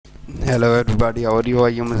Hello everybody, how are you? I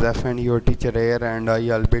am Zafan, your teacher here, and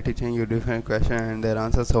I'll be teaching you different questions and their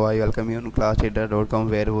answers. So I welcome you on classleader.com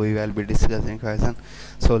where we will be discussing questions.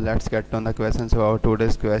 So let's get on the question. So our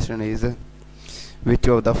today's question is, which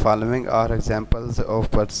of the following are examples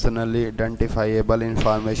of personally identifiable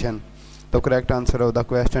information? The correct answer of the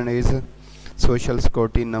question is social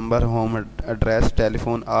security number, home address,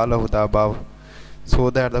 telephone, all of the above. So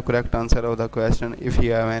that the correct answer of the question. If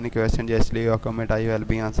you have any question, just leave a comment. I will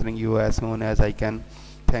be answering you as soon as I can.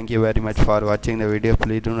 Thank you very much for watching the video.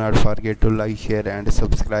 Please do not forget to like, share and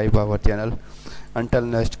subscribe our channel. Until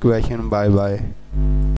next question, bye bye.